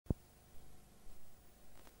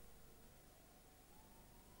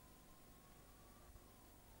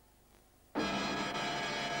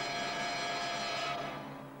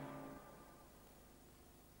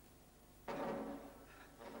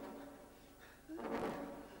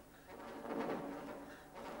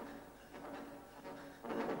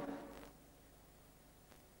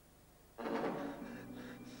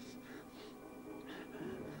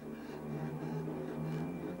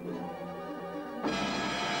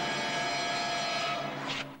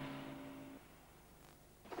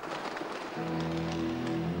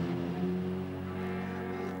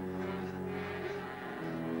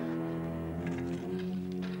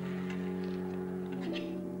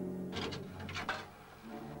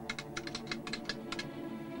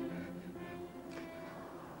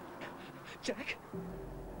Jack?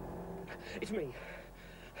 It's me.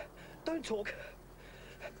 Don't talk.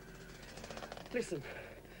 Listen,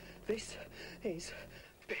 this is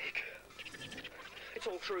big. It's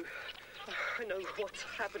all true. I know what's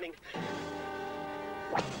happening.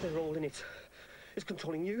 They're all in it. It's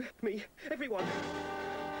controlling you, me, everyone.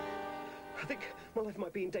 I think my life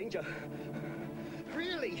might be in danger.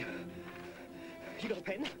 Really? You got a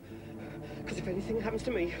pen? Because if anything happens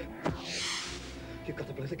to me, you've got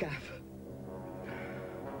to blow the gaff.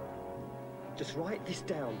 Just write this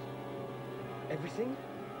down. Everything,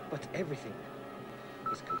 but everything,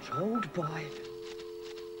 is controlled by...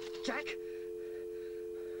 Jack?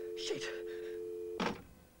 Shit.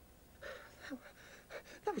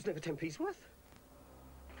 That was never 10p's worth.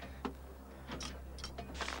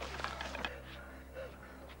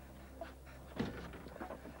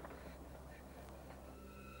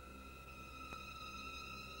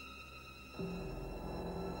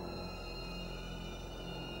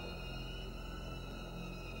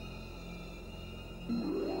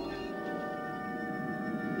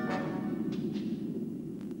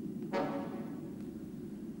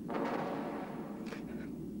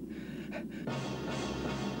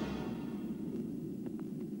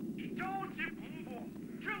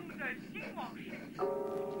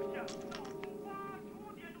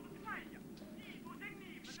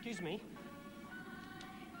 Excuse me.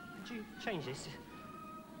 Could you change this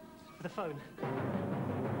for the phone?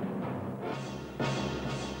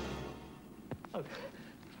 Oh,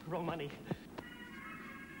 wrong money.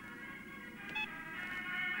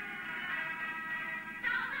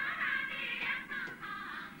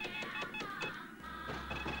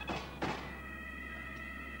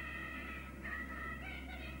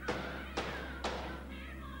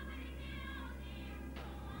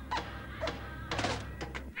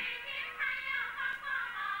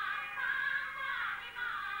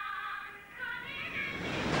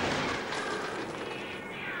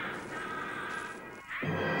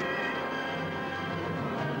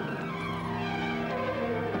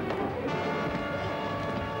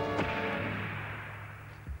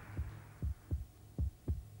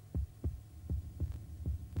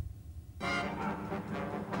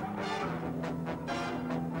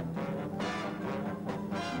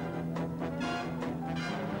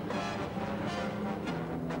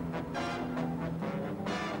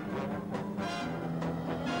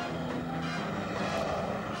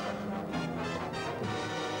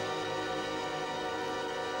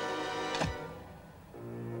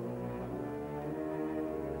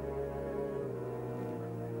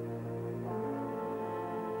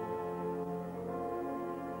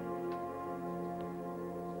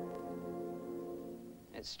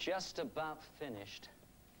 It's just about finished.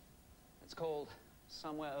 It's called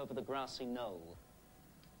Somewhere Over the Grassy Knoll.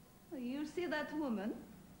 You see that woman?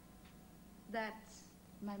 That's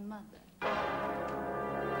my mother.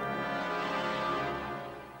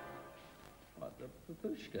 What, the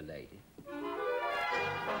babushka lady?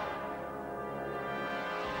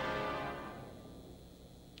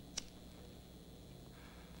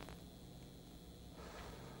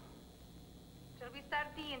 Shall we start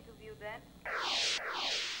the interview then?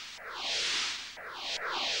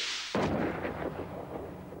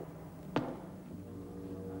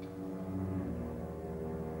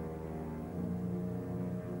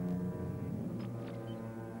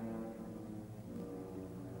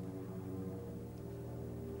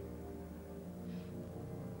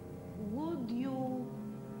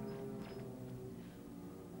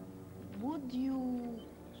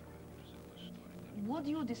 Would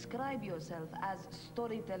you describe yourself as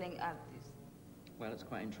storytelling artist? Well, it's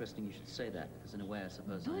quite interesting you should say that, because in a way I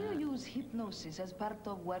suppose Do you use hypnosis as part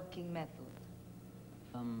of working method?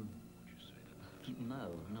 No,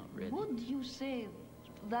 not really. Would you say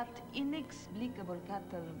that inexplicable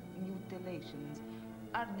cattle mutilations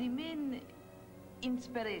are the main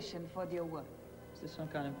inspiration for your work? Is this some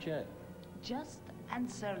kind of joke? Just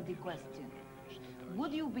answer the question.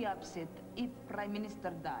 Would you be upset if Prime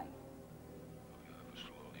Minister died?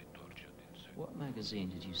 What magazine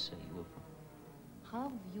did you say you were from?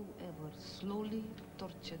 Have you ever slowly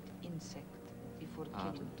tortured insect before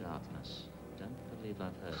Art killing? of Darkness. Don't believe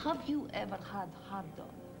I've heard. Have you ever had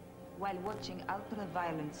hard-on while watching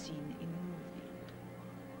ultra-violent scene in a movie?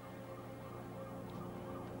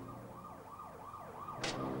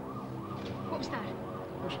 What was that?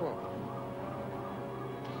 What's what?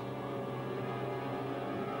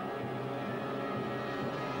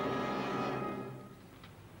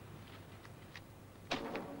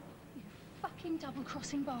 You fucking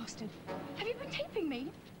double-crossing bastard. Have you been taping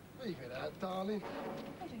me? Leave it out, darling.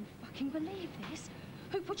 I don't fucking believe this.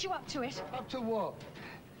 Who put you up to it? Up to what?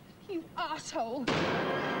 You asshole!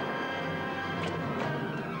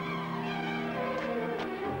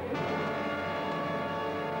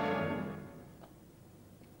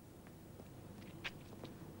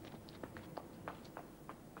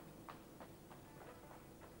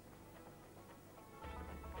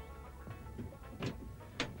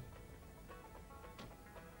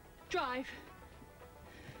 Drive.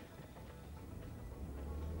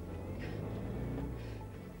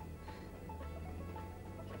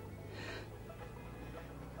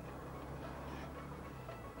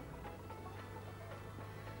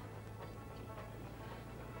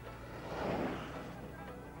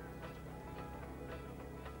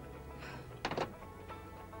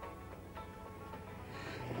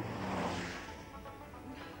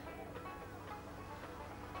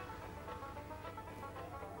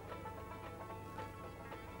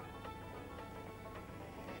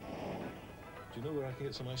 Do you know where I can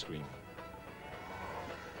get some ice cream?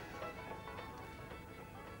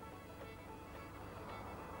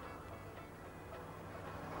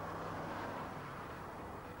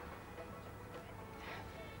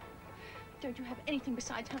 Don't you have anything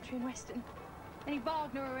besides country and western? Any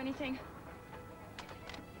Wagner or anything?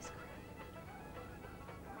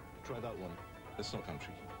 Try that one. It's not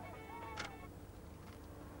country.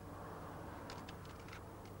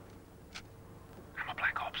 I'm a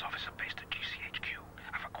Black Ops officer based at GCHQ.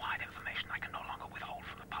 I've acquired information I can no longer withhold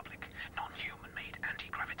from the public. Non-human-made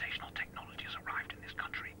anti-gravitational technology has arrived in this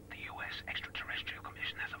country. The U.S. Extraterrestrial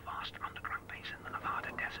Commission has a vast underground base in the Nevada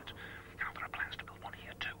desert. Now there are plans to build one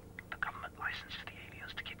here too. The government licenses the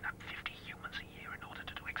aliens to kidnap 50 humans a year in order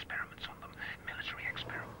to do experiments on them. Military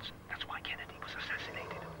experiments. That's why Kennedy was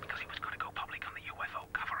assassinated, because he was going to go public on the UFO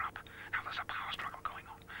cover-up. Now there's a power struggle going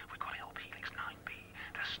on. We've got help Helix 9B.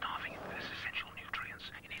 They're starving it with its essential nutrients.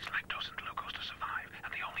 It needs lactose and glucose to survive, and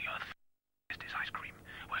the only Earth is ice cream.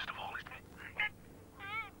 Worst of all is...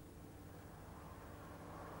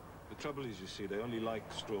 The trouble is, you see, they only like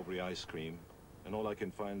strawberry ice cream, and all I can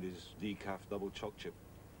find is decaf double choc chip.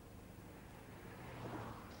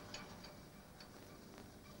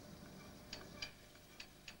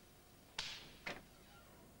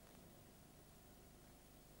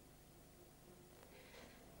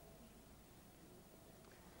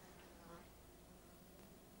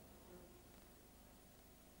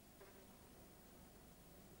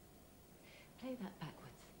 Play that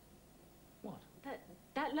backwards. What?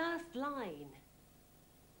 That last line.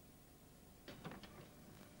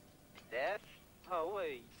 That's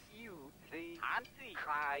always you. The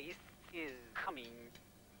Antichrist is coming.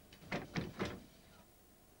 Oh,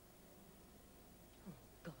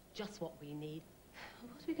 God, just what we need.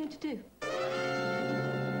 What are we going to do?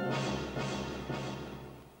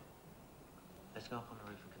 Let's go up on the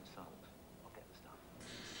roof and consult. I'll get the stuff.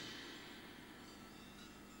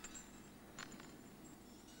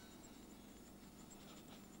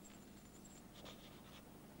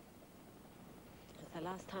 It's the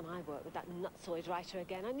last time I worked with that nutsoid writer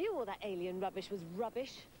again. I knew all that alien rubbish was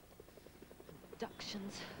rubbish.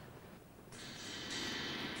 Abductions.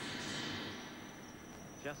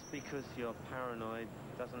 Just because you're paranoid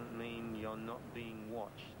doesn't mean you're not being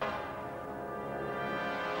watched. What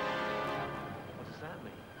does that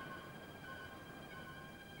mean?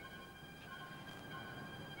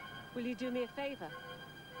 Will you do me a favor?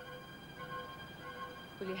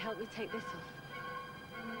 Will you help me take this off?